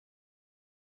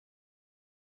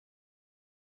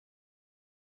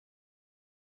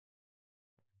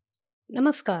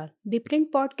नमस्कार। The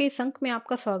print pod के इस अंक में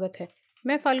आपका स्वागत है।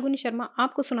 मैं फाल्गुनी शर्मा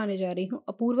आपको सुनाने जा रही हूँ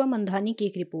अपूर्वा मंधानी की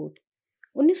एक रिपोर्ट।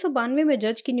 1992 में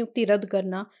जज की नियुक्ति रद्द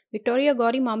करना, विक्टोरिया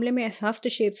गौरी मामले में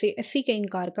हस्तक्षेप से एससी के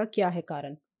इनकार का क्या है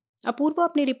कारण। अपूर्वा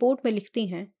अपनी रिपोर्ट में लिखती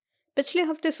हैं, पिछले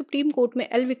हफ्ते सुप्रीम कोर्ट में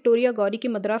एल विक्टोरिया गौरी की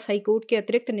मद्रास हाईकोर्ट के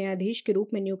अतिरिक्त न्यायाधीश के रूप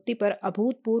में नियुक्ति पर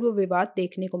अभूतपूर्व विवाद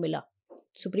देखने को मिला।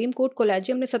 सुप्रीम कोर्ट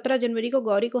कोलेजियम ने 17 जनवरी को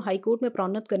गौरी को हाईकोर्ट में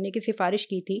प्रोन्नत करने की सिफारिश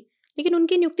की थी, लेकिन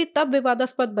उनकी नियुक्ति तब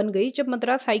विवादास्पद बन गई जब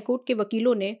मद्रास हाईकोर्ट के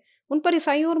वकीलों ने उन पर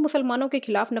ईसाइयों और मुसलमानों के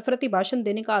खिलाफ नफरती भाषण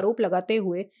देने का आरोप लगाते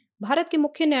हुए भारत के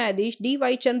मुख्य न्यायाधीश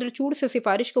डी.वाई. चंद्रचूड़ से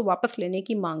सिफारिश को वापस लेने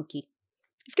की मांग की।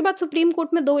 इसके बाद सुप्रीम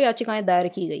कोर्ट में 2 याचिकाएं दायर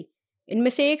की गई।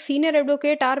 इनमें से एक सीनियर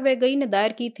एडवोकेट आर वेगई ने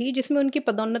दायर की थी, जिसमें उनकी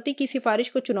पदोन्नति की सिफारिश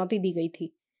को चुनौती दी गई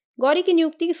थी। गौरी की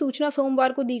नियुक्ति की सूचना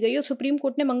सोमवार को दी गई और सुप्रीम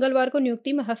कोर्ट ने मंगलवार को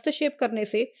नियुक्ति में हस्तक्षेप करने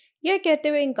से यह कहते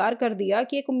हुए इनकार कर दिया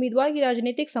कि एक उम्मीदवार की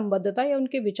राजनीतिक संबद्धता या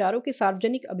उनके विचारों की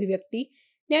सार्वजनिक अभिव्यक्ति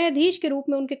न्यायाधीश के रूप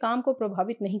में उनके काम को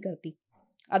प्रभावित नहीं करती।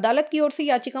 अदालत की ओर से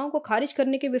याचिकाओं को खारिज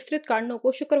करने के विस्तृत कारणों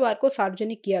को शुक्रवार को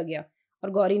सार्वजनिक किया गया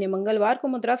और गौरी ने मंगलवार को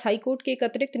मद्रास हाईकोर्ट के एक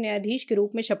अतिरिक्त न्यायाधीश के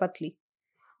रूप में शपथ ली।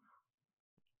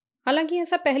 हालांकि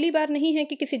ऐसा पहली बार नहीं है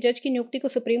कि किसी जज की नियुक्ति को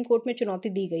सुप्रीम कोर्ट में चुनौती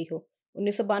दी गई हो।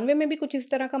 1992 में भी कुछ इस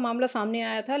तरह का मामला सामने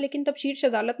आया था, लेकिन तब शीर्ष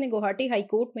अदालत ने गुवाहाटी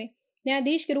हाईकोर्ट में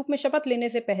न्यायाधीश के रूप में शपथ लेने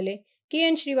से पहले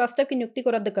के.एन. श्रीवास्तव की नियुक्ति को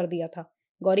रद्द कर दिया था।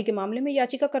 गौरी के मामले में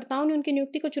याचिकाकर्ताओं ने उनकी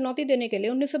नियुक्ति को चुनौती देने के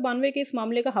लिए 1992 के इस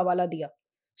मामले का हवाला दिया।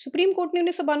 सुप्रीम कोर्ट ने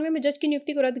 1992 में जज की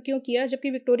नियुक्ति को रद्द क्यों किया,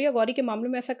 जबकि विक्टोरिया गौरी के मामले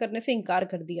में ऐसा करने से इनकार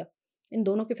कर दिया। इन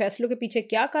दोनों के फैसलों के पीछे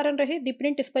क्या कारण रहे, द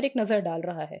प्रिंट इस पर एक नजर डाल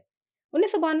रहा है।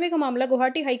 1992 का मामला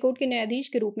गुवाहाटी हाईकोर्ट के न्यायाधीश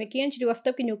के रूप में के.एन.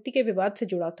 श्रीवास्तव की नियुक्ति के विवाद से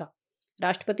जुड़ा था।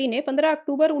 राष्ट्रपति ने 15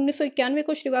 अक्टूबर 1991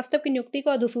 को श्रीवास्तव की नियुक्ति को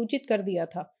अधिसूचित कर दिया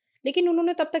था, लेकिन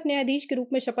उन्होंने तब तक न्यायाधीश के रूप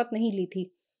में शपथ नहीं ली थी।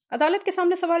 अदालत के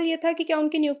सामने सवाल यह था कि क्या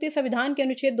उनकी नियुक्ति संविधान के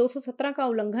अनुच्छेद 217 का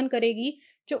उल्लंघन करेगी,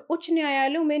 जो उच्च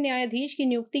न्यायालयों में न्यायाधीश की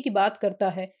नियुक्ति की बात करता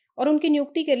है और उनकी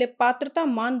नियुक्ति के लिए पात्रता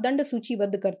मानदंड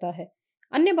सूचीबद्ध करता है।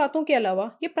 अन्य बातों के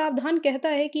अलावा यह प्रावधान कहता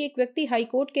है कि एक व्यक्ति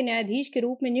हाईकोर्ट के न्यायाधीश के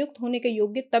रूप में नियुक्त होने के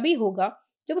योग्य तभी होगा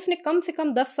जब उसने कम से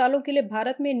कम 10 सालों के लिए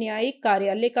भारत में न्यायिक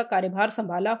कार्यालय का कार्यभार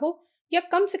संभाला हो या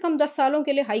कम से कम 10 सालों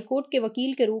के लिए हाईकोर्ट के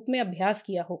वकील के रूप में अभ्यास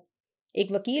किया हो।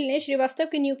 एक वकील ने श्रीवास्तव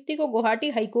की नियुक्ति को गुवाहाटी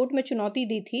हाईकोर्ट में चुनौती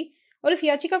दी थी और इस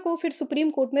याचिका को फिर सुप्रीम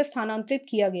कोर्ट में स्थानांतरित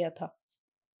किया गया था।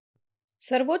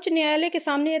 सर्वोच्च न्यायालय के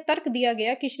सामने यह तर्क दिया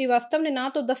गया कि श्रीवास्तव ने ना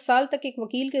तो 10 साल तक एक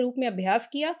वकील के रूप में अभ्यास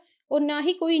किया और ना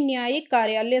ही कोई न्यायिक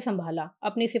कार्यालय संभाला।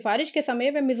 अपनी सिफारिश के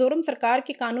समय वे मिजोरम सरकार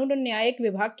के कानून और न्यायिक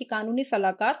विभाग के कानूनी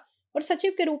सलाहकार और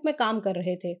सचिव के रूप में काम कर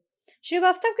रहे थे।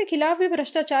 श्रीवास्तव के खिलाफ भी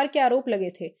भ्रष्टाचार के आरोप लगे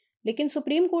थे, लेकिन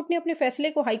सुप्रीम कोर्ट ने अपने फैसले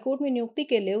को हाईकोर्ट में नियुक्ति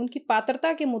के लिए उनकी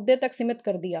पात्रता के मुद्दे तक सीमित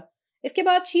कर दिया। इसके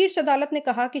बाद शीर्ष अदालत ने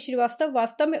कहा कि श्रीवास्तव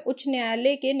वास्तव में उच्च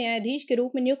न्यायालय के न्यायाधीश के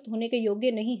रूप में नियुक्त होने के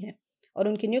योग्य नहीं है और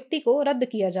उनकी नियुक्ति को रद्द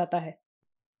किया जाता है।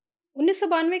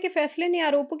 1992 के फैसले ने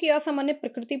आरोपों की असामान्य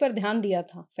प्रकृति पर ध्यान दिया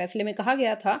था। फैसले में कहा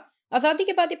गया था, आजादी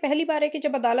के बाद ये पहली बार है कि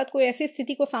जब अदालत को ऐसी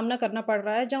स्थिति को सामना करना पड़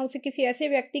रहा है जहां उसे किसी ऐसे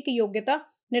व्यक्ति की योग्यता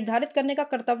निर्धारित करने का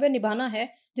कर्तव्य निभाना है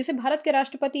जिसे भारत के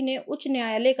राष्ट्रपति ने उच्च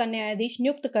न्यायालय का न्यायाधीश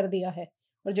नियुक्त कर दिया है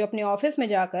और जो अपने ऑफिस में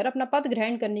जाकर अपना पद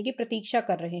ग्रहण करने की प्रतीक्षा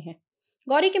कर रहे हैं।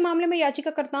 गौरी के मामले में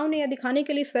याचिकाकर्ताओं ने यह दिखाने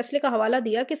के लिए इस फैसले का हवाला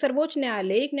दिया कि सर्वोच्च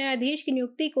न्यायालय एक न्यायाधीश की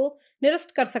नियुक्ति को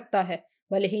निरस्त कर सकता है,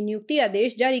 भले ही नियुक्ति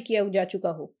आदेश जारी किया जा चुका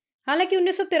हो। हालांकि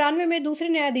 1993 में दूसरे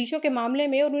न्यायाधीशों के मामले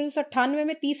में और 1998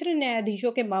 में तीसरे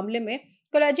न्यायाधीशों के मामले में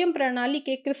कोलेजियम प्रणाली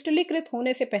के क्रिस्टलीकृत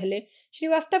होने से पहले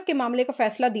श्रीवास्तव के मामले का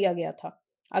फैसला दिया गया था।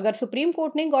 अगर सुप्रीम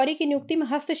कोर्ट ने गौरी की नियुक्ति में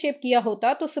हस्तक्षेप किया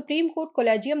होता तो सुप्रीम कोर्ट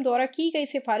कोलेजियम द्वारा की गई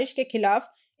सिफारिश के खिलाफ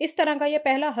इस तरह का यह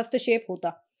पहला हस्तक्षेप होता।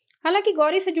 हालांकि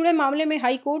गौरी से जुड़े मामले में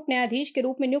हाई कोर्ट न्यायाधीश के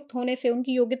रूप में नियुक्त होने से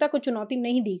उनकी योग्यता को चुनौती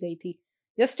नहीं दी गई थी।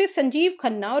 जस्टिस संजीव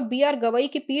खन्ना और बी.आर. गवई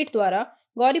की पीठ द्वारा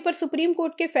गौरी पर सुप्रीम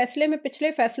कोर्ट के फैसले में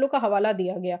पिछले फैसलों का हवाला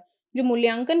दिया गया, जो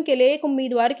मूल्यांकन के लिए एक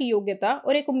उम्मीदवार की योग्यता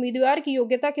और एक उम्मीदवार की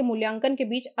योग्यता के मूल्यांकन के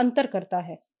बीच अंतर करता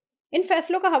है। इन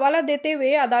फैसलों का हवाला देते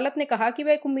हुए अदालत ने कहा कि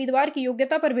वह एक उम्मीदवार की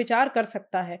योग्यता पर विचार कर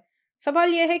सकता है।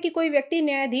 सवाल यह है कि कोई व्यक्ति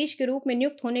न्यायाधीश के रूप में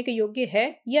नियुक्त होने के योग्य है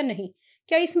या नहीं।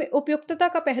 क्या इसमें उपयुक्तता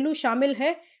का पहलू शामिल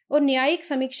है और न्यायिक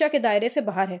समीक्षा के दायरे से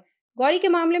बाहर है। गौरी के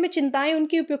मामले में चिंताएं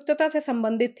उनकी उपयुक्तता से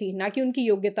संबंधित थी, न कि उनकी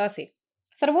योग्यता से।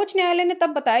 सर्वोच्च न्यायालय ने तब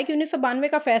बताया कि 1992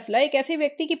 का फैसला एक ऐसे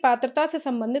व्यक्ति की पात्रता से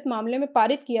संबंधित मामले में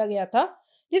पारित किया गया था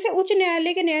जिसे उच्च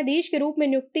न्यायालय के न्यायाधीश के रूप में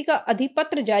नियुक्ति का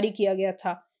अधिपत्र जारी किया गया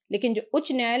था, लेकिन जो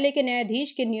उच्च न्यायालय के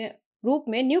न्यायाधीश के रूप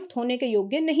में नियुक्त होने के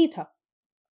योग्य नहीं था।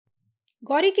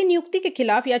 गौरी की नियुक्ति के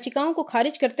खिलाफ याचिकाओं को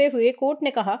खारिज करते हुए कोर्ट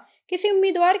ने कहा, किसी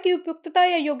उम्मीदवार की उपयुक्तता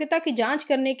या योग्यता की जांच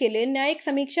करने के लिए न्यायिक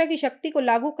समीक्षा की शक्ति को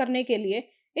लागू करने के लिए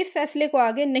इस फैसले को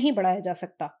आगे नहीं बढ़ाया जा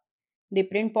सकता। द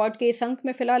प्रिंट पॉड के इस अंक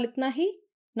में फिलहाल इतना ही।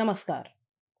 नमस्कार।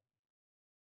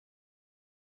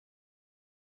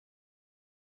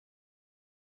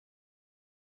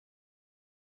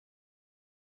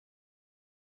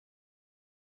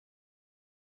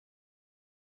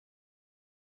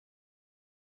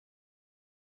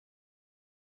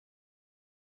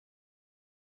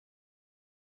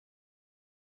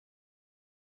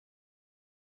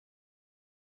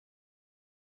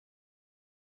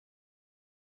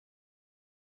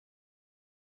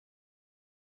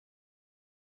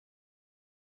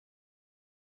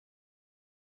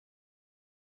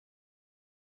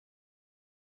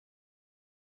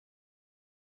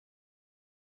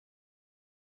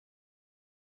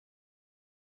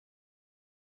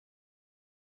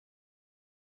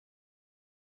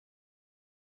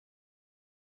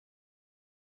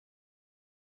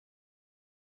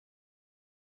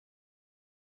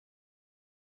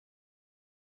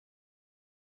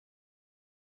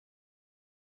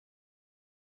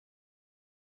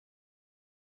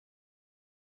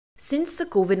 Since the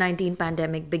COVID 19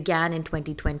 pandemic began in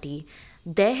 2020,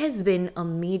 there has been a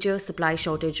major supply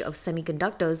shortage of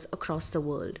semiconductors across the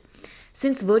world.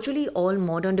 Since virtually all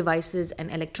modern devices and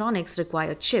electronics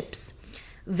require chips,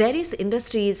 various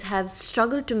industries have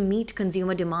struggled to meet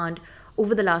consumer demand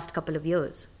over the last couple of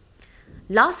years.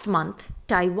 Last month,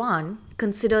 Taiwan,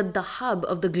 considered the hub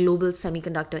of the global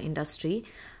semiconductor industry,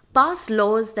 passed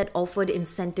laws that offered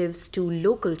incentives to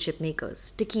local chip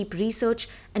makers to keep research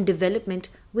and development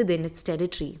within its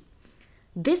territory.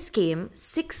 This came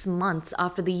 6 months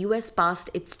after the US passed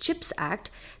its CHIPS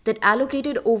Act that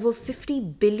allocated over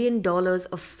 $50 billion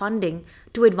of funding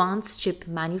to advance chip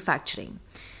manufacturing.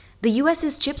 The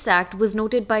US's CHIPS Act was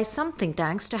noted by some think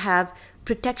tanks to have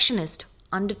protectionist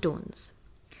undertones.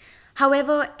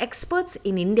 However, experts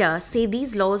in India say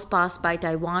these laws passed by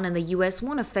Taiwan and the US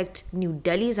won't affect New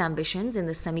Delhi's ambitions in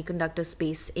the semiconductor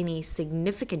space in a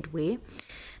significant way.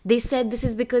 They said this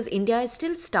is because India is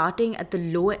still starting at the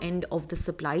lower end of the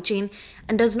supply chain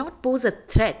and does not pose a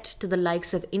threat to the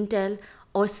likes of Intel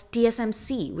or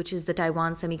TSMC, which is the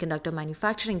Taiwan Semiconductor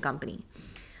Manufacturing Company.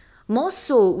 More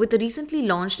so, with the recently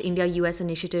launched India US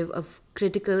Initiative of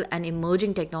Critical and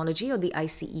Emerging Technology, or the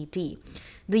ICET,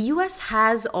 the US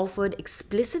has offered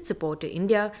explicit support to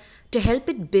India to help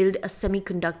it build a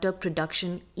semiconductor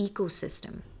production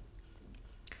ecosystem.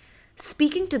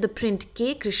 Speaking to The Print,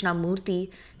 K.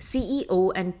 Krishnamurthy,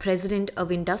 CEO and President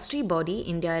of industry body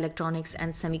India Electronics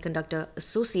and Semiconductor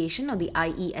Association, or the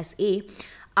IESA,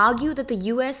 argue that the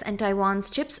US and Taiwan's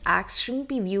CHIPS Acts shouldn't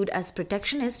be viewed as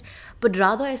protectionist, but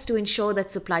rather as to ensure that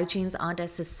supply chains aren't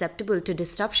as susceptible to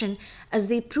disruption as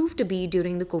they proved to be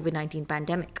during the COVID 19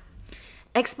 pandemic.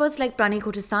 Experts like Pranay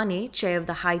Kotestane, chair of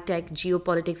the High-Tech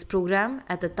Geopolitics program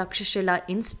at the Takshashila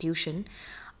Institution,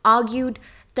 argued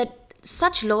that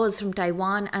such laws from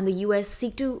Taiwan and the US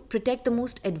seek to protect the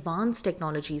most advanced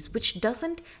technologies, which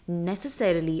doesn't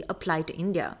necessarily apply to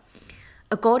India.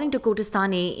 According to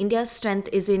Kotestane, India's strength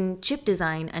is in chip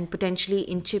design and potentially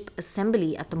in chip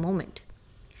assembly at the moment.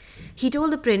 He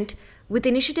told The Print, with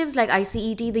initiatives like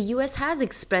ICET, the US has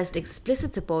expressed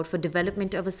explicit support for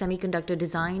development of a semiconductor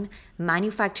design,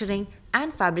 manufacturing,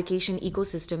 and fabrication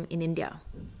ecosystem in India.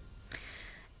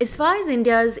 As far as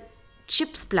India's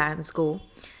CHIPS plans go,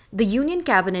 the Union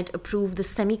Cabinet approved the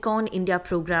Semicon India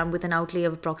program with an outlay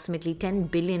of approximately $10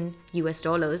 billion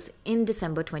in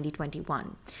December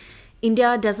 2021.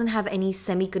 India doesn't have any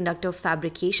semiconductor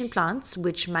fabrication plants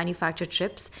which manufacture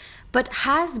chips, but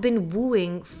has been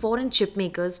wooing foreign chip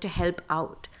makers to help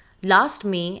out. Last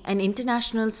May, an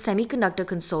international semiconductor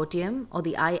consortium, or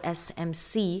the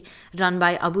ISMC, run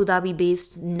by Abu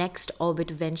Dhabi-based Next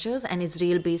Orbit Ventures and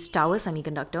Israel-based Tower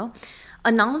Semiconductor,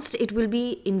 announced it will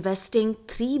be investing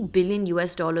 $3 billion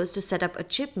to set up a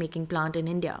chip-making plant in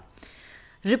India.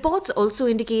 Reports also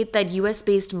indicate that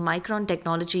US-based Micron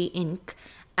Technology Inc.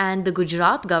 and the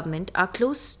Gujarat government are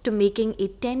close to making a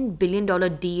 $10 billion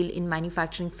deal in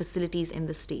manufacturing facilities in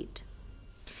the state.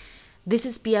 This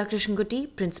is Pia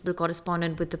Krishnamurthy, Principal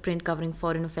Correspondent with The Print covering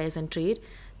foreign affairs and trade.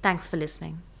 Thanks for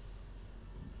listening.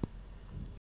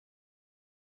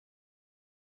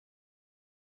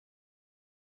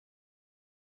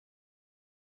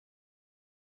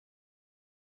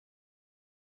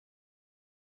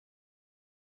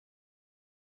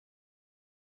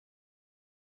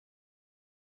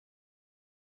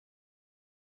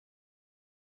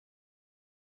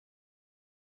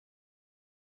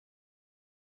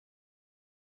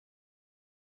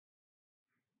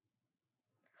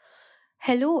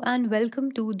 Hello and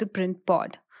welcome to The Print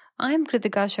Pod. I'm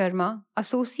Kritika Sharma,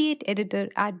 Associate Editor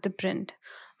at The Print.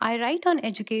 I write on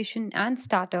education and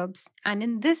startups, and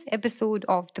in this episode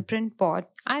of The Print Pod,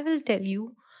 I will tell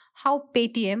you how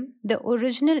Paytm, the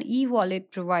original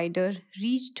e-wallet provider,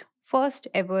 reached first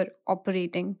ever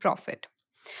operating profit.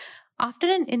 After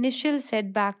an initial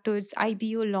setback to its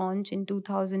IPO launch in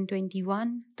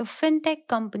 2021, the fintech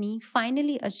company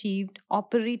finally achieved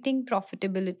operating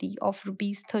profitability of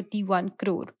rupees 31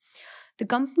 crore. The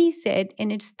company said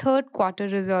in its third quarter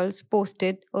results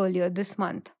posted earlier this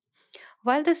month.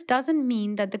 While this doesn't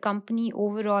mean that the company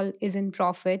overall is in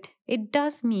profit, it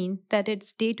does mean that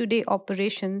its day to day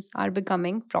operations are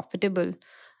becoming profitable,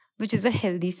 which is a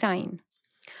healthy sign.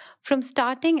 From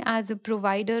starting as a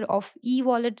provider of e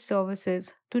wallet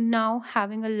services to now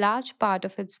having a large part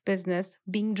of its business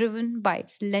being driven by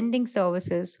its lending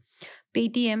services,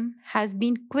 Paytm has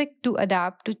been quick to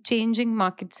adapt to changing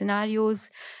market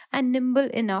scenarios and nimble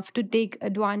enough to take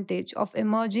advantage of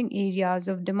emerging areas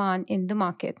of demand in the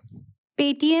market.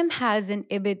 Paytm has an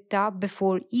EBITDA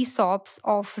before ESOPs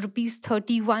of rupees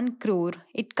 31 crore.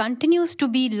 It continues to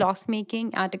be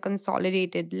loss-making at a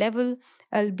consolidated level,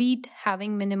 albeit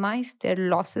having minimized their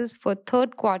losses for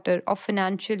third quarter of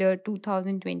financial year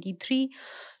 2023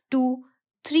 to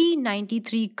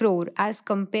 393 crore as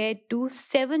compared to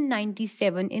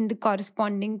 797 in the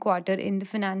corresponding quarter in the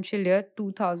financial year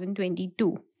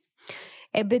 2022.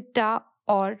 EBITDA,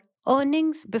 or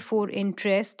earnings before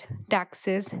interest,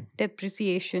 taxes,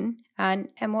 depreciation, and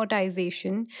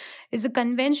amortization, is a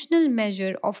conventional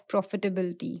measure of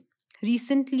profitability.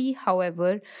 Recently,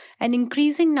 however, an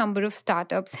increasing number of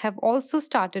startups have also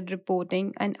started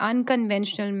reporting an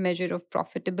unconventional measure of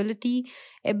profitability,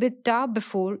 EBITDA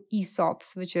before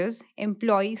ESOPs, which is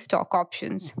employee stock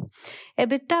options.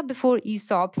 EBITDA before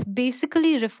ESOPs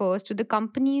basically refers to the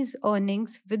company's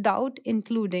earnings without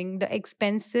including the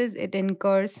expenses it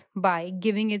incurs by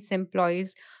giving its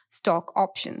employees stock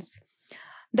options.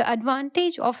 The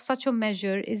advantage of such a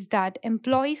measure is that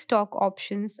employee stock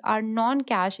options are non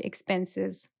cash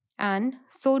expenses and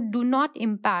so do not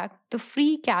impact the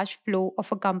free cash flow of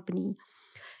a company.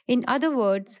 In other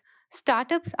words,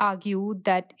 startups argue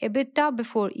that EBITDA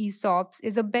before ESOPs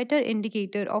is a better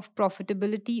indicator of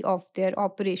profitability of their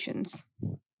operations.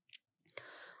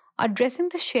 Addressing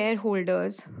the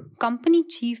shareholders, Company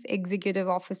Chief Executive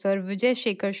Officer Vijay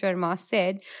Shekhar Sharma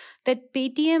said that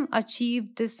Paytm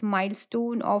achieved this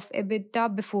milestone of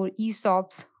EBITDA before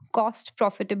ESOPs cost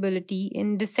profitability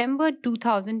in December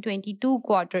 2022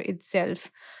 quarter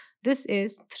itself. This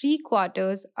is 3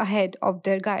 quarters ahead of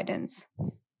their guidance.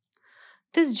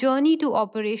 This journey to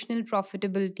operational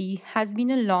profitability has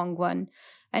been a long one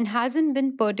and hasn't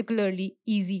been particularly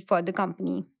easy for the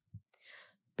company.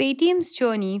 Paytm's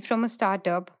journey from a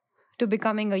startup to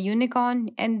becoming a unicorn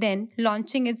and then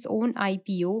launching its own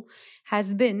IPO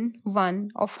has been one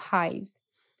of highs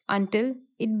until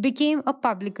it became a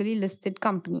publicly listed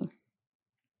company.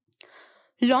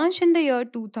 Launched in the year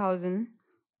 2000,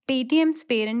 Paytm's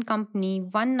parent company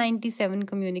 197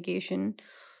 Communication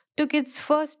took its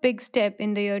first big step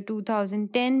in the year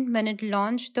 2010 when it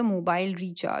launched the mobile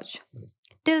recharge.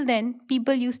 Till then,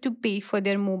 people used to pay for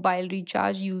their mobile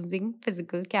recharge using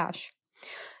physical cash.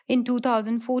 In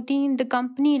 2014, the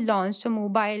company launched a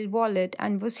mobile wallet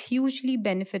and was hugely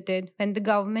benefited when the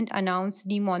government announced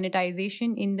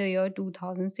demonetization in the year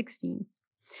 2016.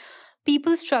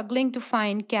 People struggling to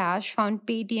find cash found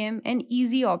Paytm an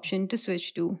easy option to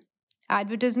switch to.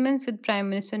 Advertisements with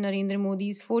Prime Minister Narendra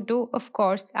Modi's photo, of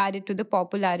course, added to the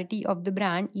popularity of the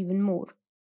brand even more.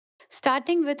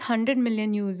 Starting with 100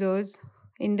 million users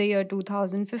in the year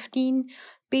 2015,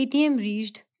 Paytm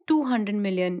reached 200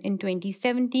 million in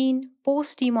 2017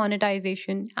 post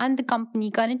demonetization, and the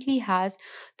company currently has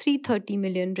 330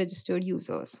 million registered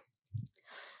users.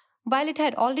 While it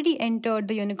had already entered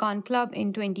the Unicorn Club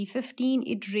in 2015,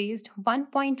 it raised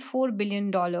 $1.4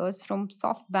 billion from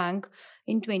SoftBank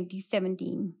in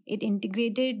 2017. It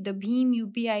integrated the Bheem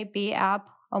UPI Pay app,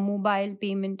 a mobile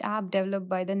payment app developed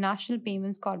by the National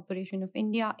Payments Corporation of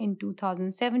India in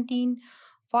 2017,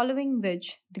 following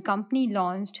which the company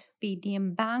launched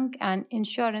Paytm Bank and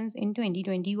Insurance in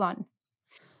 2021.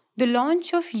 The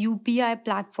launch of UPI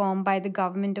platform by the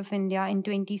Government of India in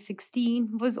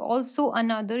 2016 was also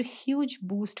another huge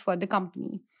boost for the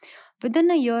company.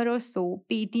 Within a year or so,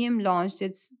 Paytm launched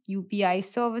its UPI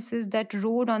services that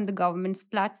rode on the government's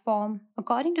platform.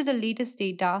 According to the latest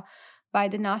data by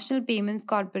the National Payments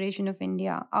Corporation of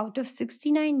India, out of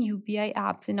 69 UPI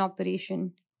apps in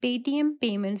operation, Paytm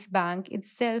Payments Bank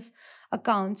itself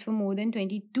accounts for more than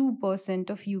 22%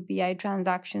 of UPI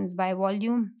transactions by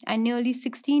volume and nearly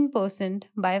 16%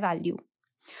 by value.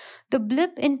 The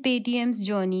blip in Paytm's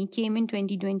journey came in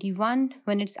 2021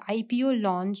 when its IPO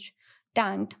launch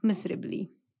tanked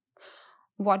miserably.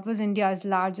 What was India's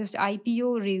largest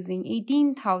IPO, raising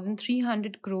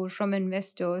 18,300 crore from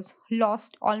investors,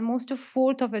 lost almost a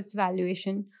fourth of its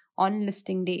valuation on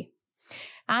listing day.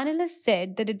 Analysts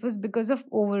said that it was because of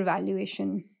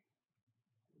overvaluation.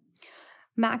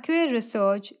 Macquarie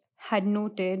Research had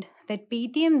noted that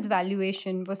Paytm's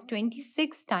valuation was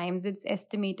 26 times its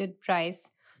estimated price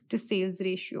to sales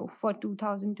ratio for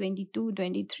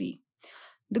 2022-23.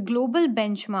 The global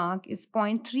benchmark is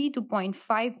 0.3 to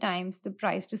 0.5 times the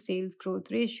price to sales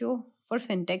growth ratio for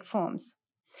fintech firms.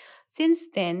 Since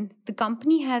then, the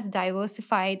company has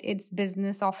diversified its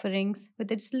business offerings,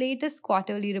 with its latest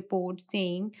quarterly report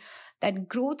saying that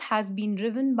growth has been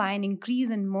driven by an increase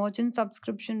in merchant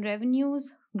subscription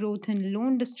revenues, growth in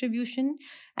loan distribution,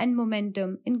 and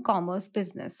momentum in commerce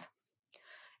business.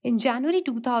 In January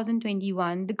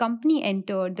 2021, the company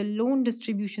entered the loan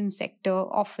distribution sector,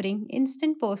 offering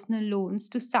instant personal loans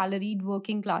to salaried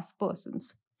working class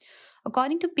persons.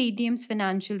 According to Paytm's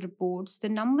financial reports, the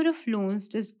number of loans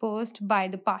disbursed by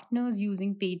the partners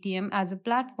using Paytm as a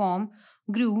platform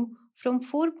grew from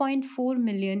 4.4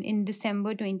 million in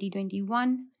December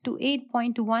 2021 to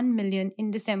 8.1 million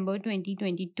in December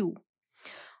 2022.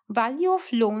 Value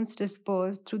of loans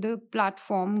disbursed through the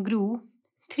platform grew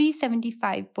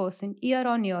 375%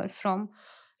 year-on-year from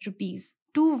rupees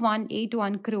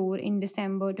 2181 crore in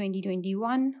December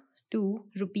 2021 to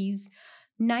rupees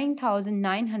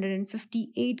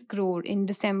 9,958 crore in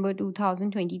December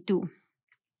 2022.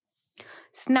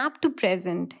 Snap to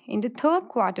present, in the third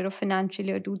quarter of financial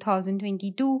year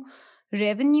 2022,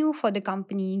 revenue for the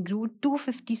company grew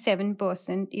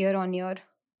 257% year-on-year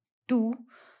to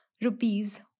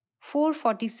rupees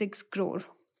 446 crore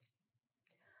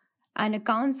and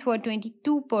accounts for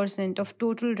 22% of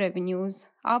total revenues,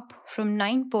 up from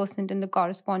 9% in the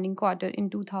corresponding quarter in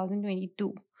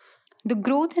 2022. The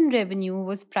growth in revenue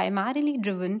was primarily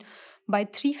driven by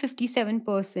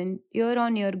 357%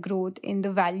 year-on-year growth in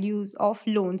the values of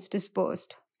loans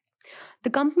disbursed. The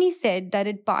company said that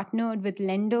it partnered with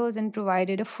lenders and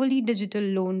provided a fully digital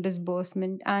loan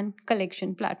disbursement and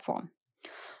collection platform.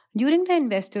 During the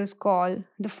investors' call,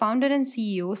 the founder and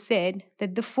CEO said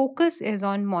that the focus is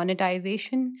on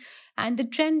monetization and the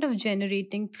trend of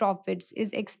generating profits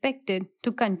is expected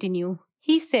to continue.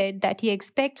 He said that he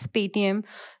expects Paytm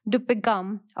to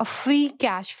become a free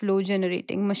cash flow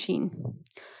generating machine.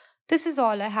 This is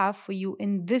all I have for you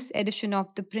in this edition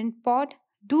of the Print Pod.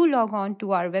 Do log on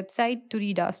to our website to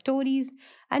read our stories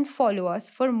and follow us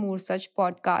for more such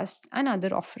podcasts and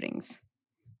other offerings.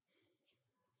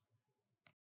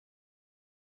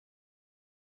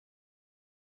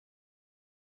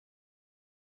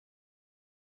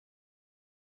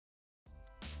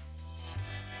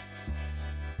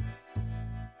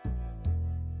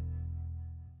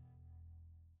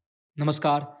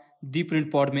 नमस्कार, दी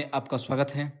print pod में आपका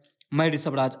स्वागत है। मैं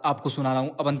ऋषभ राज आपको सुना रहा हूं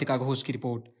अवंतिका घोष की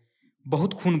रिपोर्ट।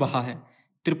 बहुत खून बहा है।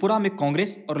 त्रिपुरा में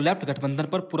कांग्रेस और लेफ्ट गठबंधन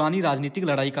पर पुरानी राजनीतिक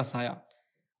लड़ाई का साया।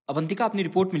 अवंतिका अपनी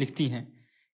रिपोर्ट में लिखती हैं,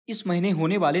 इस महीने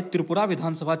होने वाले त्रिपुरा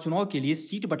विधानसभा चुनाव के लिए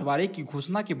सीट बंटवारे की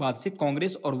घोषणा के बाद से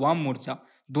कांग्रेस और वाम मोर्चा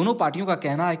दोनों पार्टियों का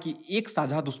कहना है कि एक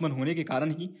साझा दुश्मन होने के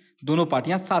कारण ही दोनों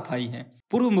पार्टियां साथ आई हैं।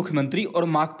 पूर्व मुख्यमंत्री और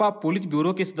माकपा पोलित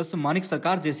ब्यूरो के सदस्य मानिक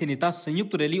सरकार जैसे नेता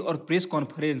संयुक्त रैली और प्रेस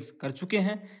कॉन्फ्रेंस कर चुके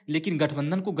हैं, लेकिन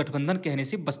गठबंधन को गठबंधन कहने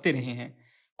से बचते रहे हैं।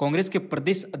 कांग्रेस के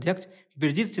प्रदेश अध्यक्ष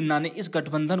बिरजीत सिन्हा ने इस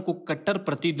गठबंधन को कट्टर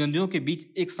प्रतिद्वंदियों के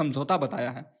बीच एक समझौता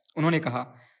बताया है। उन्होंने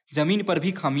कहा, जमीन पर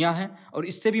भी खामियां हैं और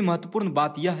इससे भी महत्वपूर्ण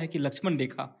बात यह है कि लक्ष्मण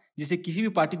रेखा जिसे किसी भी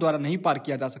पार्टी द्वारा नहीं पार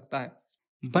किया जा सकता है।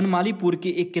 बनमालीपुर के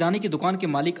एक किराने की दुकान के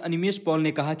मालिक अनिमेश पॉल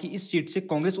ने कहा कि इस सीट से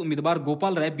कांग्रेस उम्मीदवार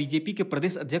गोपाल राय बीजेपी के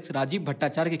प्रदेश अध्यक्ष राजीव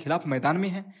भट्टाचार्य के खिलाफ मैदान में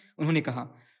हैं। उन्होंने कहा,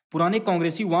 पुराने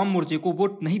कांग्रेसी वाम मोर्चे को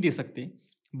वोट नहीं दे सकते।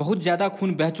 बहुत ज्यादा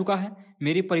खून बह चुका है।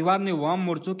 मेरे परिवार ने वाम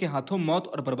मोर्चों के हाथों मौत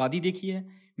और बर्बादी देखी है।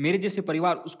 मेरे जैसे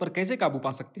परिवार उस पर कैसे काबू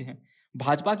पा सकते हैं?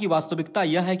 भाजपा की वास्तविकता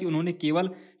यह है कि उन्होंने केवल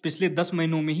पिछले 10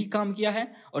 महीनों में ही काम किया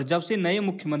है और जब से नए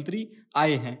मुख्यमंत्री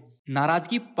आए हैं।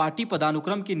 नाराजगी पार्टी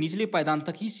पदानुक्रम के निचले पायदान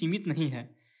तक ही सीमित नहीं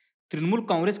है। तृणमूल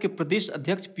कांग्रेस के प्रदेश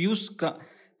अध्यक्ष पीयूष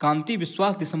कांति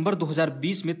विश्वास दिसंबर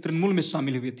 2020 में तृणमूल में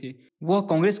शामिल हुए थे। वह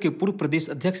कांग्रेस के पूर्व प्रदेश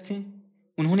अध्यक्ष थे।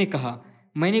 उन्होंने कहा,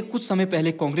 मैंने कुछ समय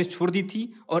पहले कांग्रेस छोड़ दी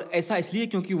थी और ऐसा इसलिए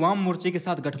क्योंकि वाम मोर्चे के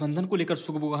साथ गठबंधन को लेकर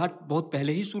सुगबुगाहट बहुत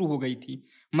पहले ही शुरू हो गई थी।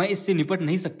 मैं इससे निपट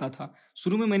नहीं सकता था।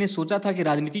 शुरू में मैंने सोचा था कि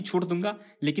राजनीति छोड़ दूंगा,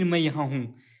 लेकिन मैं यहाँ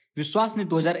हूँ। विश्वास ने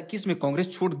 2021 में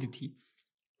कांग्रेस छोड़ दी थी।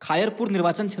 खायरपुर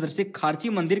निर्वाचन क्षेत्र से खारची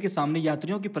मंदिर के सामने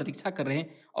यात्रियों की प्रतीक्षा कर रहे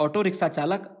ऑटो रिक्शा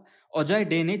चालक अजय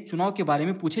डे ने चुनाव के बारे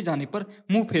में पूछे जाने पर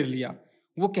मुंह फेर लिया।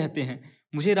 वो कहते हैं,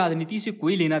 मुझे राजनीति से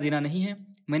कोई लेना देना नहीं है।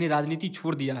 मैंने राजनीति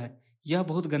छोड़ दिया है। यह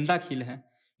बहुत गंदा खेल है।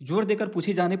 जोर देकर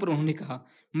पूछे जाने पर उन्होंने कहा,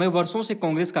 मैं वर्षों से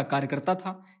कांग्रेस का कार्यकर्ता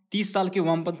था। 30 साल के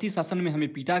वामपंथी शासन में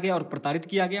हमें पीटा गया और प्रताड़ित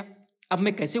किया गया। अब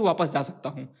मैं कैसे वापस जा सकता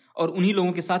हूं और उन्हीं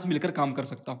लोगों के साथ मिलकर काम कर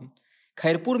सकता हूं?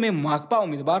 खैरपुर में माकपा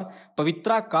उम्मीदवार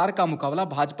पवित्रा कार का मुकाबला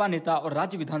भाजपा नेता और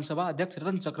राज्य विधानसभा अध्यक्ष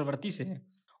रतन चक्रवर्ती से है।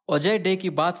 अजय डे की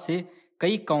बात से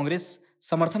कई कांग्रेस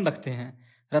समर्थन रखते हैं।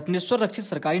 रत्नेश्वर रक्षित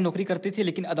सरकारी नौकरी करते थे,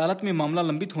 लेकिन अदालत में मामला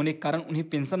लंबित होने के कारण उन्हें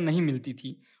पेंशन नहीं मिलती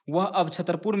थी। वह अब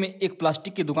छतरपुर में एक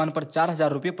प्लास्टिक की दुकान पर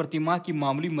 4,000 रुपये प्रति माह की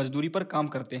मामूली मजदूरी पर काम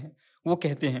करते हैं। वो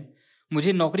कहते हैं,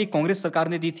 मुझे नौकरी कांग्रेस सरकार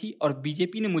ने दी थी और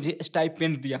बीजेपी ने मुझे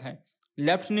स्टाइपेंड दिया है।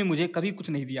 लेफ्ट ने मुझे कभी कुछ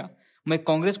नहीं दिया। मैं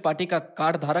कांग्रेस पार्टी का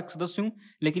कार्ड धारक सदस्य हूँ,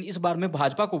 लेकिन इस बार मैं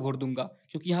भाजपा को वोट दूंगा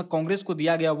क्योंकि यहाँ कांग्रेस को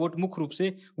दिया गया वोट मुख्य रूप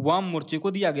से वाम मोर्चे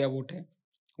को दिया गया वोट है।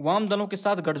 वाम दलों के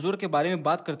साथ गठजोड़ के बारे में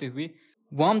बात करते हुए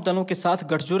वाम दलों के साथ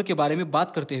गठजोड़ के बारे में बात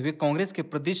करते हुए कांग्रेस के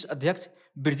प्रदेश अध्यक्ष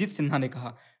बिरजीत सिन्हा ने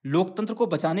कहा, लोकतंत्र को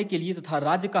बचाने के लिए तथा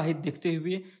राज्य का हित देखते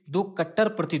हुए दो कट्टर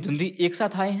प्रतिद्वंदी एक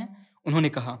साथ आए हैं। उन्होंने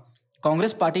कहा,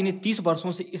 कांग्रेस पार्टी ने 30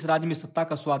 वर्षों से इस राज्य में सत्ता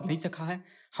का स्वाद नहीं चखा है।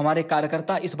 हमारे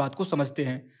कार्यकर्ता इस बात को समझते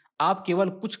हैं। आप केवल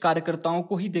कुछ कार्यकर्ताओं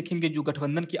को ही देखेंगे जो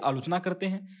गठबंधन की आलोचना करते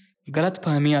हैं।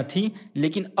 गलतफहमियां थी,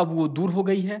 लेकिन अब वो दूर हो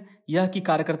गई है। यह कि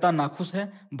कार्यकर्ता नाखुश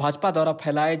है, भाजपा द्वारा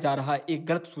फैलाया जा रहा एक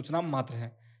गलत सूचना मात्र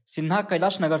है। सिन्हा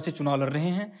कैलाश नगर से चुनाव लड़ रहे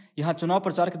हैं। यहां चुनाव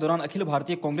प्रचार के दौरान अखिल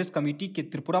भारतीय कांग्रेस कमेटी के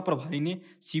त्रिपुरा प्रभारी ने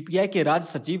सीपीआई के राज्य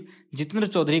सचिव जितेंद्र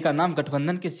चौधरी का नाम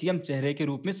गठबंधन के सीएम चेहरे के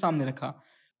रूप में सामने रखा।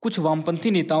 कुछ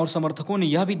वामपंथी नेताओं और समर्थकों ने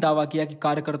यह भी दावा किया कि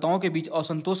कार्यकर्ताओं के बीच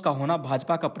असंतोष का होना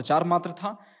भाजपा का प्रचार मात्र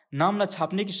था। नाम न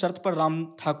छापने की शर्त पर राम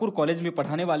ठाकुर कॉलेज में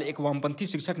पढ़ाने वाले एक वामपंथी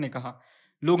शिक्षक ने कहा,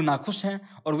 लोग नाखुश हैं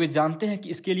और वे जानते हैं कि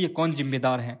इसके लिए कौन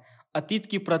जिम्मेदार है। अतीत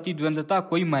की प्रतिद्वंद्विता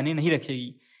कोई मायने नहीं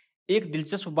रखेगी। एक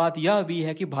दिलचस्प बात यह भी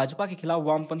है कि भाजपा के खिलाफ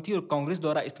वामपंथी और कांग्रेस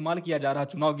द्वारा इस्तेमाल किया जा रहा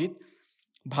चुनाव गीत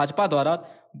भाजपा द्वारा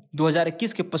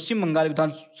 2021 के पश्चिम बंगाल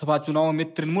विधानसभा चुनाव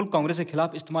में तृणमूल कांग्रेस के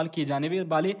खिलाफ इस्तेमाल किए जाने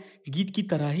वाले गीत की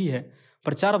तरह ही है।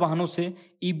 प्रचार वाहनों से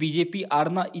ई बीजेपी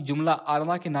आरना ई जुमला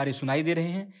आरना के नारे सुनाई दे रहे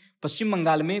हैं। पश्चिम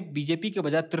बंगाल में बीजेपी के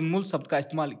बजाय तृणमूल शब्द का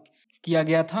इस्तेमाल किया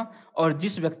गया था और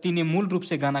जिस व्यक्ति ने मूल रूप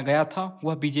से गाना गाया था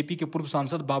वह बीजेपी के पूर्व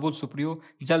सांसद बाबुल सुप्रियो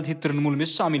जल्द ही तृणमूल में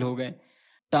शामिल हो गए।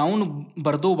 टाउन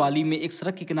बरदोवाली में एक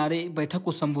सड़क के किनारे बैठक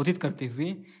को संबोधित करते हुए,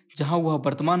 जहां वह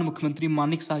वर्तमान मुख्यमंत्री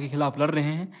मानिक शाह के खिलाफ लड़ रहे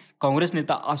हैं, कांग्रेस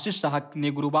नेता आशीष शाह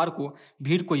ने गुरुवार को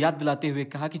भीड़ को याद दिलाते हुए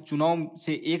कहा कि चुनाव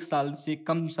से 1 साल से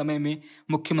कम समय में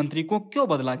मुख्यमंत्री को क्यों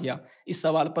बदला गया, इस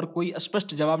सवाल पर कोई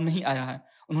स्पष्ट जवाब नहीं आया है।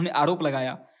 उन्होंने आरोप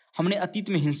लगाया, हमने अतीत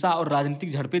में हिंसा और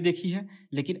राजनीतिक झड़पें देखी है,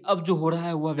 लेकिन अब जो हो रहा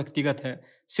है वह व्यक्तिगत है।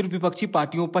 सिर्फ विपक्षी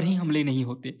पार्टियों पर ही हमले नहीं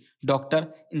होते, डॉक्टर,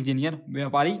 इंजीनियर,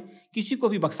 व्यापारी, किसी को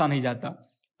भी बख्शा नहीं जाता।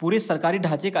 पूरे सरकारी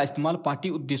ढांचे का इस्तेमाल पार्टी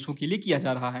उद्देश्यों के लिए किया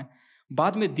जा रहा है।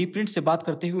 बाद में दी प्रिंट से बात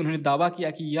करते हुए उन्होंने दावा किया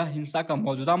कि यह हिंसा का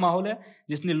मौजूदा माहौल है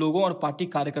जिसने लोगों और पार्टी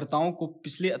कार्यकर्ताओं को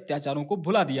पिछले अत्याचारों को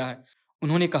भुला दिया है।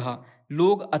 उन्होंने कहा,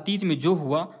 लोग अतीत में जो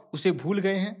हुआ उसे भूल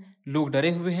गए हैं, लोग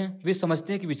डरे हुए हैं। वे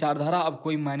समझते हैं कि विचारधारा अब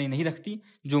कोई मायने नहीं रखती,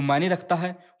 जो मायने रखता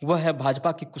है वह है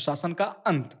भाजपा के कुशासन का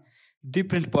अंत। दी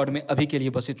प्रिंट पॉड में अभी के लिए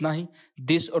बस इतना ही।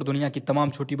 देश और दुनिया की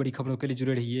तमाम छोटी बड़ी खबरों के लिए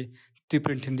जुड़े रहिए दी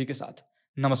प्रिंट हिंदी के साथ।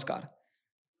 नमस्कार।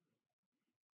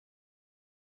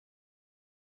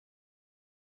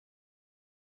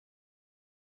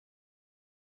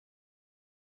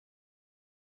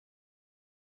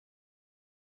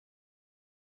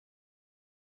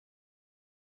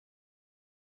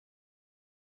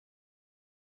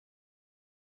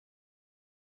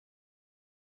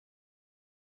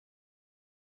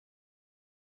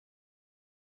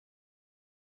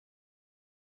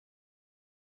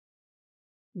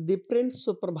 द प्रिंट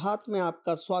सुप्रभात में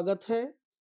आपका स्वागत है।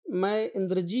 मैं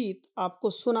इंद्रजीत आपको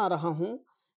सुना रहा हूँ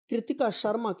कृतिका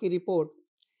शर्मा की रिपोर्ट।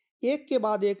 एक के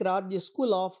बाद एक राज्य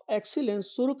स्कूल ऑफ एक्सीलेंस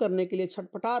शुरू करने के लिए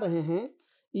छटपटा रहे हैं,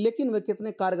 लेकिन वे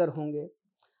कितने कारगर होंगे।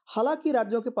 हालांकि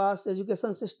राज्यों के पास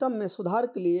एजुकेशन सिस्टम में सुधार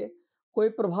के लिए कोई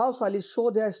प्रभावशाली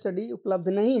शोध या स्टडी उपलब्ध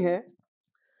नहीं है,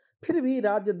 फिर भी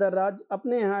राज्य दर राज्य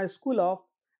अपने यहाँ स्कूल ऑफ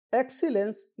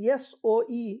एक्सीलेंस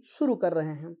SOE शुरू कर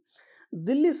रहे हैं।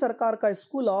 दिल्ली सरकार का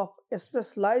स्कूल ऑफ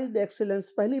स्पेशलाइज्ड एक्सीलेंस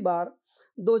पहली बार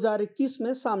 2021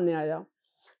 में सामने आया।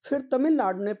 फिर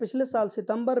तमिलनाडु ने पिछले साल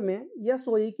सितंबर में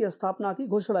SOE की स्थापना की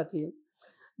घोषणा की।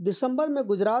 दिसंबर में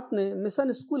गुजरात ने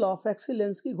मिशन स्कूल ऑफ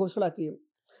एक्सीलेंस की घोषणा की।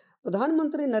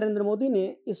 प्रधानमंत्री नरेंद्र मोदी ने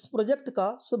इस प्रोजेक्ट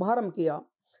का शुभारंभ किया।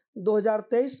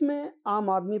 2023 में आम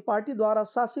आदमी पार्टी द्वारा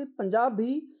शासित पंजाब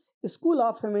भी स्कूल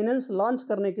ऑफ एमिनेंस लॉन्च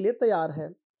करने के लिए तैयार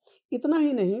है। इतना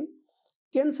ही नहीं,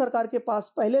 केंद्र सरकार के पास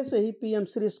पहले से ही PM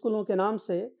श्री स्कूलों के नाम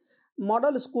से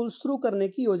मॉडल स्कूल शुरू करने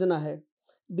की योजना है।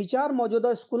 विचार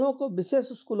मौजूदा स्कूलों को विशेष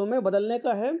स्कूलों में बदलने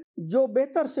का है जो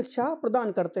बेहतर शिक्षा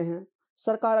प्रदान करते हैं।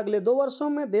 सरकार अगले 2 वर्षों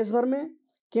में देश भर में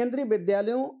केंद्रीय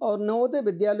विद्यालयों और नवोदय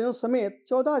विद्यालयों समेत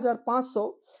 14,500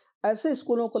 ऐसे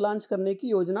स्कूलों को लॉन्च करने की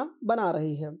योजना बना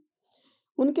रही है।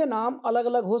 उनके नाम अलग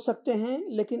अलग हो सकते हैं,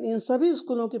 लेकिन इन सभी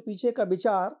स्कूलों के पीछे का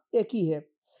विचार एक ही है,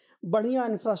 बढ़िया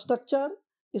इंफ्रास्ट्रक्चर,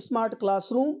 स्मार्ट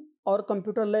क्लासरूम और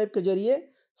कंप्यूटर लैब के जरिए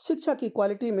शिक्षा की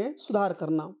क्वालिटी में सुधार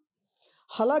करना।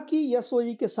 हालांकि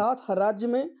SOE के साथ हर राज्य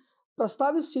में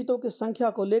प्रस्तावित सीटों की संख्या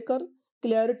को लेकर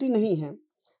क्लैरिटी नहीं है।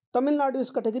 तमिलनाडु इस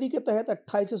कैटेगरी के तहत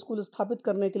 28 स्कूल स्थापित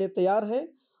करने के लिए तैयार है।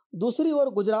 दूसरी ओर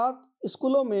गुजरात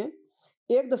स्कूलों में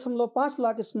 1.5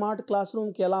 लाख स्मार्ट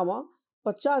क्लासरूम के अलावा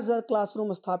 50,000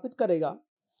 क्लासरूम स्थापित करेगा।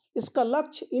 इसका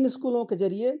लक्ष्य इन स्कूलों के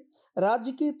जरिए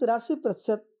राज्य की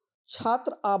 83%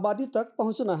 छात्र आबादी तक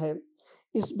पहुंचना है।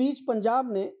 इस बीच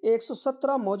पंजाब ने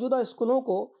 117 मौजूदा स्कूलों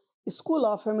को स्कूल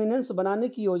ऑफ एमिनेंस बनाने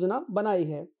की योजना बनाई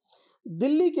है।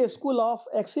 दिल्ली के स्कूल ऑफ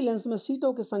एक्सीलेंस में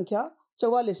सीटों की संख्या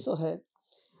 4400 है।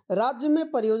 राज्य में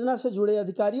परियोजना से जुड़े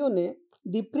अधिकारियों ने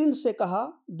दी प्रिंट से कहा,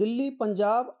 दिल्ली,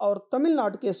 पंजाब और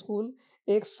तमिलनाडु के स्कूल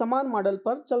एक समान मॉडल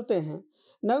पर चलते हैं।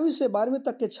 9वीं से 12वीं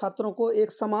तक के छात्रों को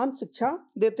एक समान शिक्षा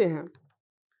देते हैं,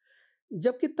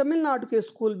 जबकि तमिलनाडु के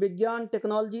स्कूल विज्ञान,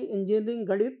 टेक्नोलॉजी, इंजीनियरिंग,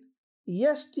 गणित,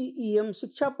 STEM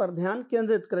शिक्षा पर ध्यान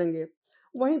केंद्रित करेंगे।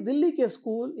 वहीं दिल्ली के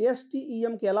स्कूल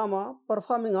STEM के अलावा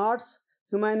परफॉर्मिंग आर्ट्स,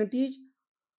 ह्यूमैनिटीज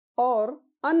और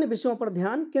अन्य विषयों पर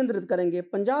ध्यान केंद्रित करेंगे।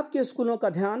 पंजाब के स्कूलों का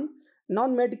ध्यान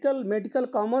नॉन मेडिकल, मेडिकल,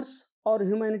 कॉमर्स और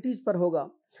ह्यूमैनिटीज पर होगा।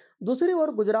 दूसरी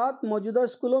ओर गुजरात मौजूदा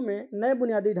स्कूलों में नए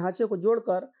बुनियादी ढांचे को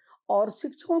जोड़कर और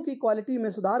शिक्षकों की क्वालिटी में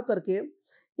सुधार करके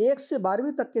 1 से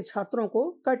 12वीं तक के छात्रों को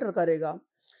कैटर करेगा।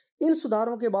 इन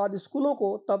सुधारों के बाद स्कूलों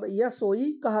को तब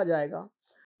SOE कहा जाएगा।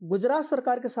 गुजरात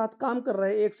सरकार के साथ काम कर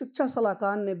रहे एक शिक्षा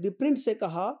सलाहकार ने दी प्रिंट से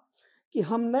कहा कि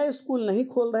हम नए स्कूल नहीं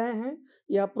खोल रहे हैं,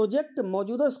 यह प्रोजेक्ट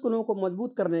मौजूदा स्कूलों को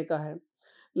मजबूत करने का है।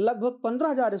 लगभग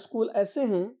 15,000 स्कूल ऐसे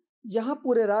हैं जहां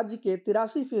पूरे राज्य के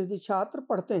 83% छात्र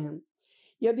पढ़ते हैं।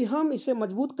 यदि हम इसे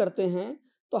मजबूत करते हैं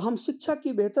तो हम शिक्षा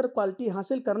की बेहतर क्वालिटी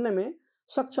हासिल करने में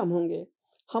सक्षम होंगे।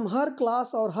 हम हर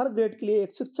क्लास और हर ग्रेड के लिए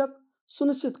एक शिक्षक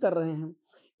सुनिश्चित कर रहे हैं।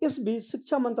 इस बीच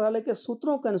शिक्षा मंत्रालय के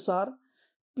सूत्रों के अनुसार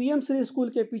PM श्री स्कूल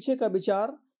के पीछे का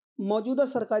विचार मौजूदा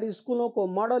सरकारी स्कूलों को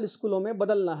मॉडल स्कूलों में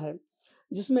बदलना है,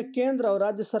 जिसमें केंद्र और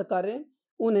राज्य सरकारें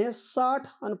उन्हें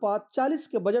 60:40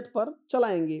 के बजट पर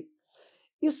चलाएंगी।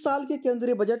 इस साल के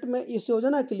केंद्रीय बजट में इस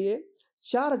योजना के लिए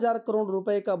 4,000 करोड़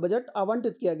रुपए का बजट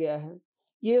आवंटित किया गया है।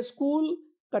 ये स्कूल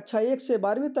कक्षा 1 से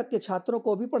 12वीं तक के छात्रों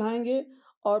को भी पढ़ाएंगे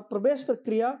और प्रवेश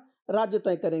प्रक्रिया राज्य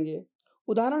तय करेंगे।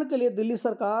 उदाहरण के लिए दिल्ली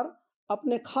सरकार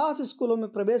अपने खास स्कूलों में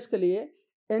प्रवेश के लिए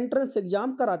एंट्रेंस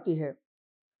एग्जाम कराती है।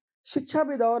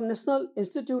 शिक्षाविद और national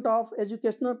institute of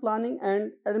educational planning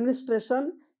and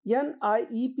administration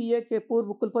NIEPA के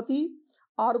पूर्व कुलपति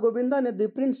R गोविंदा ने दी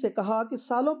प्रिंट से कहा कि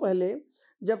सालों पहले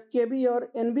जब KB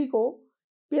और NB को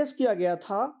पेश किया गया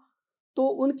था तो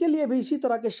उनके लिए भी इसी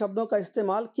तरह के शब्दों का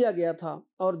इस्तेमाल किया गया था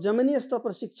और जमीनी स्तर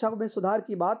पर शिक्षा में सुधार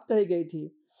की बात कही गई थी।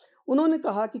 उन्होंने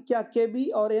कहा कि क्या KB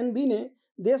और NB ने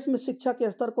देश में शिक्षा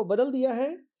के स्तर को बदल दिया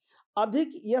है?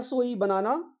 अधिक SOE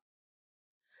बनाना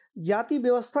जाति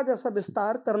व्यवस्था जैसा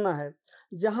विस्तार करना है,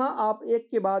 जहां आप एक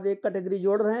के बाद एक कैटेगरी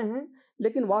जोड़ रहे हैं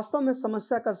लेकिन वास्तव में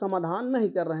समस्या का समाधान नहीं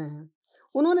कर रहे हैं।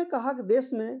 उन्होंने कहा कि देश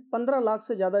में 15 लाख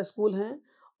से ज़्यादा स्कूल हैं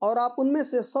और आप उनमें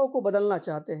से 100 को बदलना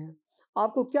चाहते हैं।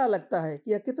 आपको क्या लगता है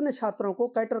कि यह कितने छात्रों को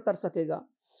कैटर कर सकेगा?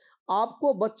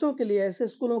 आपको बच्चों के लिए ऐसे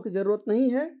स्कूलों की ज़रूरत नहीं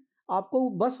है, आपको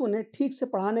बस उन्हें ठीक से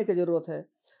पढ़ाने की ज़रूरत है।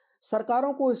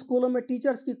 सरकारों को स्कूलों में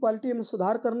टीचर्स की क्वालिटी में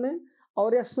सुधार करने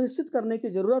और यह सुनिश्चित करने की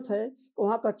ज़रूरत है कि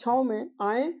वहाँ कक्षाओं में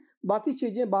आएँ, बाकी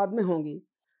चीज़ें बाद में होंगी।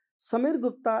 समीर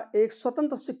गुप्ता, एक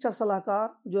स्वतंत्र शिक्षा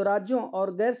सलाहकार जो राज्यों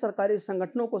और गैर सरकारी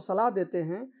संगठनों को सलाह देते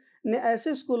हैं, ने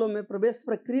ऐसे स्कूलों में प्रवेश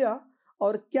प्रक्रिया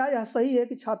और क्या यह सही है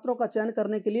कि छात्रों का चयन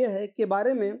करने के लिए है के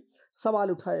बारे में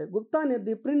सवाल उठाए। गुप्ता ने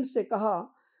दी प्रिंट से कहा,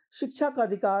 शिक्षा का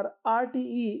अधिकार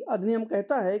RTE अधिनियम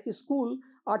कहता है कि स्कूल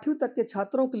 8वीं तक के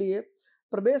छात्रों के लिए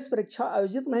प्रवेश परीक्षा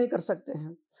आयोजित नहीं कर सकते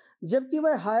हैं, जबकि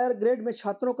वह हायर ग्रेड में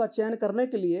छात्रों का चयन करने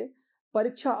के लिए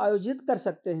परीक्षा आयोजित कर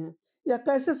सकते हैं। यह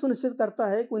कैसे सुनिश्चित करता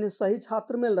है कि उन्हें सही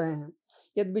छात्र मिल रहे हैं?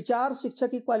 यदि विचार शिक्षा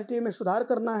की क्वालिटी में सुधार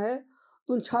करना है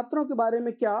तो उन छात्रों के बारे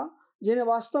में क्या जिन्हें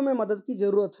वास्तव में मदद की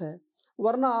ज़रूरत है,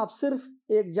 वरना आप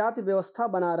सिर्फ एक जाति व्यवस्था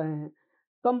बना रहे हैं।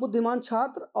 कम बुद्धिमान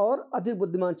छात्र और अधिक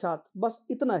बुद्धिमान छात्र, बस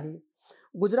इतना ही।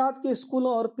 गुजरात के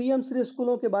स्कूलों और PM श्री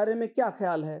स्कूलों के बारे में क्या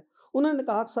ख्याल है? उन्होंने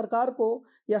कहा कि सरकार को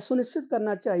यह सुनिश्चित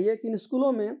करना चाहिए कि इन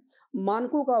स्कूलों में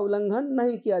मानकों का उल्लंघन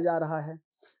नहीं किया जा रहा है।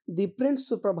 दी प्रिंट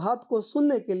सुप्रभात को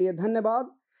सुनने के लिए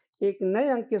धन्यवाद। एक नए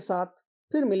अंक के साथ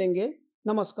फिर मिलेंगे।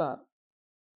 नमस्कार।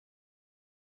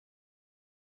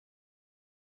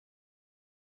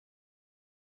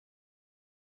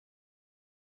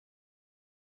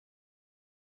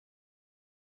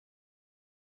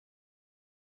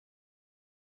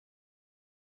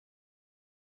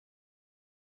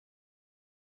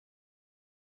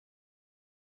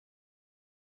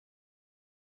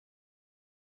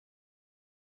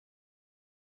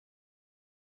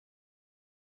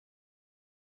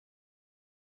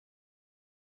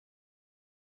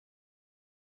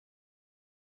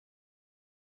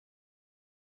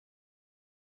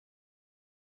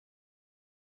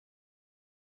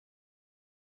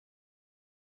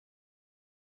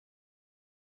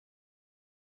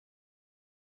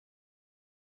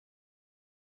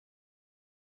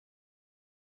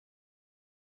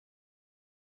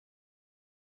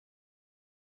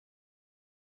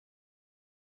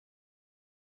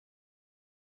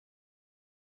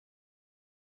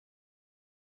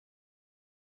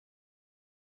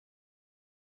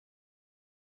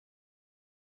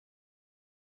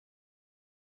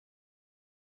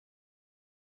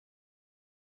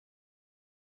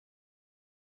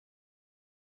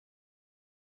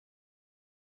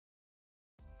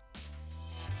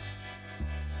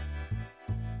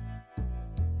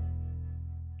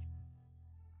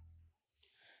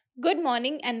 Good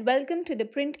morning and welcome to the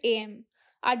Print AM,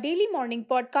 our daily morning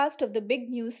podcast of the big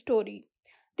news story.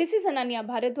 This is Ananya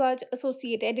Bharadwaj,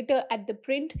 Associate Editor at The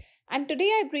Print, and today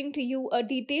I bring to you a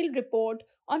detailed report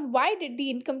on why did the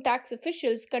income tax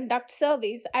officials conduct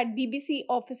surveys at BBC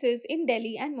offices in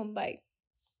Delhi and Mumbai.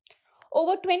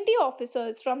 Over 20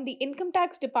 officers from the Income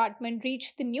Tax Department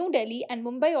reached the New Delhi and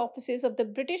Mumbai offices of the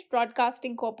British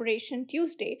Broadcasting Corporation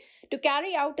Tuesday to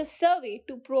carry out a survey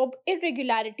to probe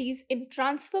irregularities in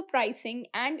transfer pricing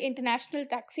and international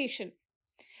taxation.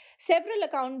 Several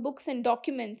account books and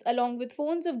documents, along with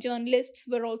phones of journalists,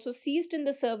 were also seized in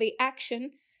the survey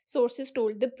action, sources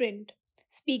told the Print.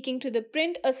 Speaking to the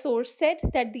Print, a source said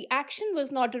that the action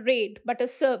was not a raid but a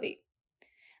survey.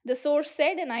 The source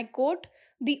said, and I quote,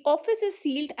 "The office is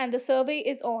sealed and the survey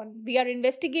is on. We are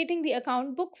investigating the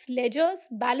account books, ledgers,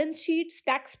 balance sheets,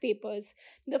 tax papers.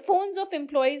 The phones of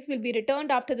employees will be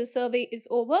returned after the survey is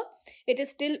over. It is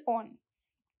still on."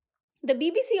 The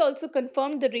BBC also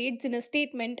confirmed the raids in a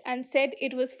statement and said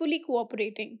it was fully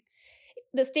cooperating.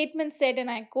 The statement said, and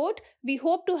I quote, "We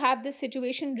hope to have this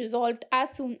situation resolved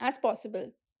as soon as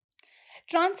possible."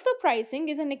 Transfer pricing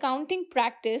is an accounting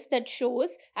practice that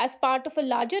shows, as part of a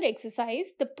larger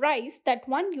exercise, the price that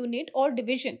one unit or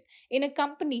division in a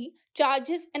company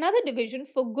charges another division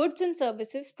for goods and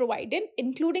services provided,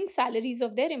 including salaries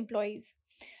of their employees.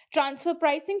 Transfer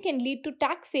pricing can lead to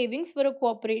tax savings for a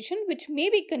corporation, which may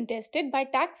be contested by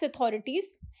tax authorities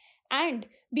and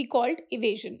be called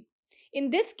evasion. In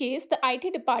this case, the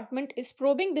IT department is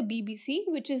probing the BBC,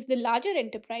 which is the larger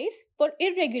enterprise, for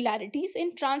irregularities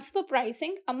in transfer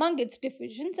pricing among its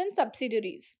divisions and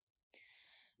subsidiaries.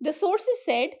 The sources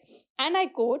said, and I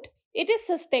quote, "It is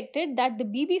suspected that the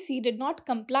BBC did not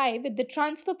comply with the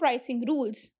transfer pricing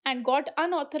rules and got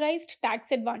unauthorized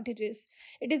tax advantages.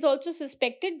 It is also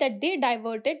suspected that they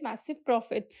diverted massive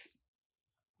profits."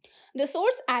 The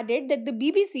source added that the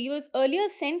BBC was earlier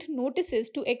sent notices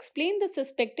to explain the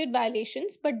suspected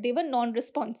violations, but they were non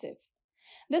responsive.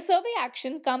 The survey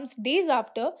action comes days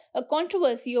after a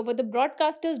controversy over the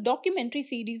broadcaster's documentary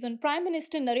series on Prime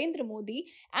Minister Narendra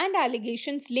Modi and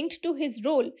allegations linked to his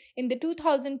role in the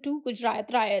 2002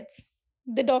 Gujarat riots.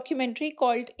 The documentary,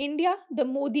 called India, the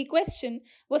Modi Question,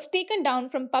 was taken down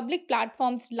from public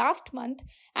platforms last month,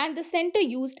 and the centre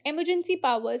used emergency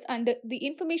powers under the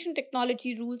Information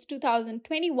Technology Rules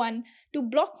 2021 to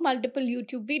block multiple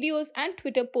YouTube videos and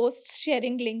Twitter posts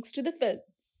sharing links to the film.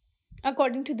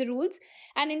 According to the rules,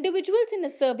 an individuals in a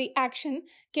survey action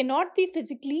cannot be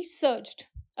physically searched.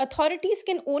 Authorities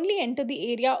can only enter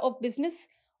the area of business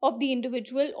of the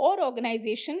individual or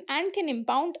organization and can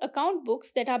impound account books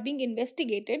that are being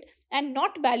investigated and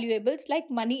not valuables like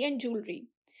money and jewelry.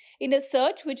 In a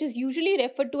search, which is usually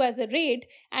referred to as a raid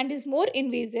and is more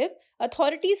invasive,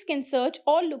 authorities can search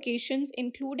all locations,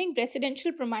 including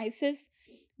residential premises,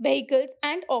 vehicles,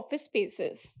 and office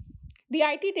spaces. The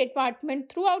IT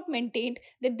department throughout maintained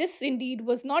that this indeed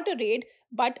was not a raid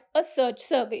but a search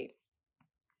survey.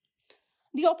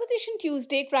 The opposition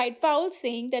Tuesday cried foul,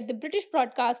 saying that the British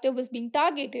broadcaster was being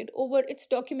targeted over its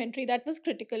documentary that was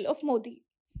critical of Modi.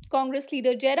 Congress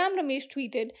leader Jairam Ramesh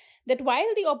tweeted that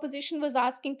while the opposition was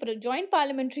asking for a joint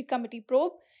parliamentary committee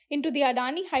probe into the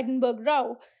Adani Hindenburg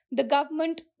row, the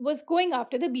government was going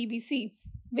after the BBC.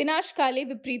 Vinash Kale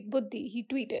Viprit Buddhi, he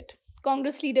tweeted.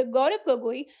 Congress leader Gaurav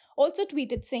Gogoi also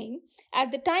tweeted saying, "At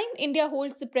the time India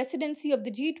holds the presidency of the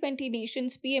G20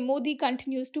 nations, PM Modi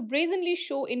continues to brazenly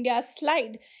show India's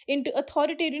slide into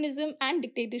authoritarianism and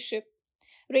dictatorship.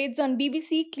 Raids on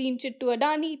BBC, clean chit to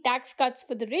Adani, tax cuts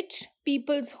for the rich,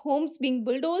 people's homes being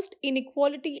bulldozed,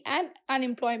 inequality and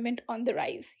unemployment on the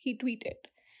rise," he tweeted.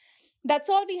 That's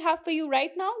all we have for you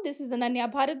right now. This is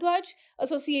Ananya Bharadwaj,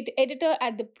 Associate Editor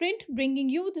at The Print, bringing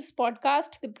you this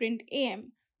podcast, The Print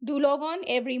AM. Do log on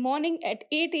every morning at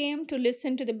 8 a.m. to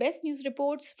listen to the best news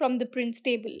reports from The Print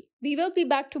stable. We will be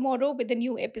back tomorrow with a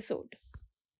new episode.